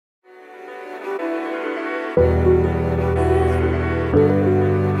The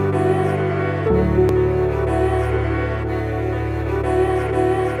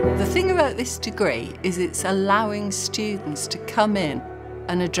thing about this degree is it's allowing students to come in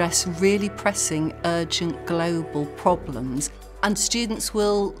and address really pressing, urgent global problems, and students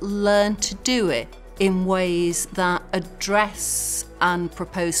will learn to do it in ways that address and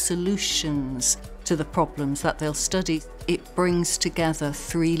propose solutions to the problems that they'll study. It brings together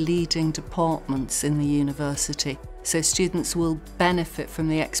 3 leading departments in the university, so students will benefit from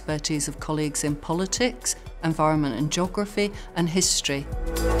the expertise of colleagues in politics, environment and geography, and history.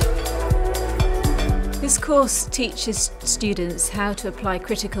 This course teaches students how to apply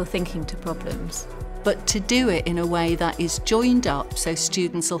critical thinking to problems. But to do it in a way that is joined up so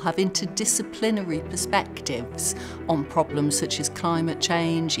students will have interdisciplinary perspectives on problems such as climate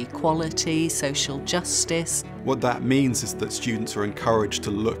change, equality, social justice. What that means is that students are encouraged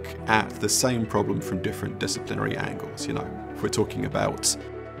to look at the same problem from different disciplinary angles. You know, if we're talking about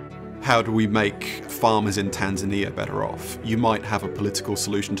how do we make farmers in Tanzania better off? You might have a political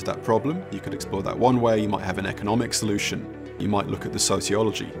solution to that problem. You could explore that one way. You might have an economic solution. You might look at the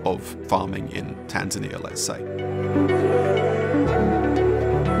sociology of farming in Tanzania, let's say.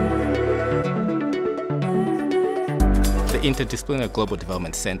 The Interdisciplinary Global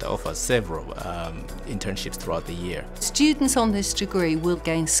Development Center offers several internships throughout the year. Students on this degree will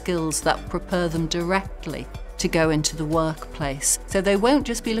gain skills that prepare them directly to go into the workplace. So they won't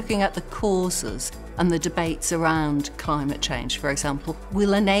just be looking at the causes and the debates around climate change, for example.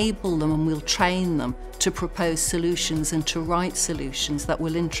 We'll enable them and we'll train them to propose solutions and to write solutions that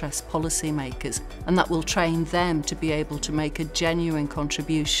will interest policymakers, and that will train them to be able to make a genuine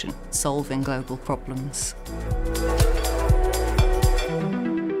contribution solving global problems.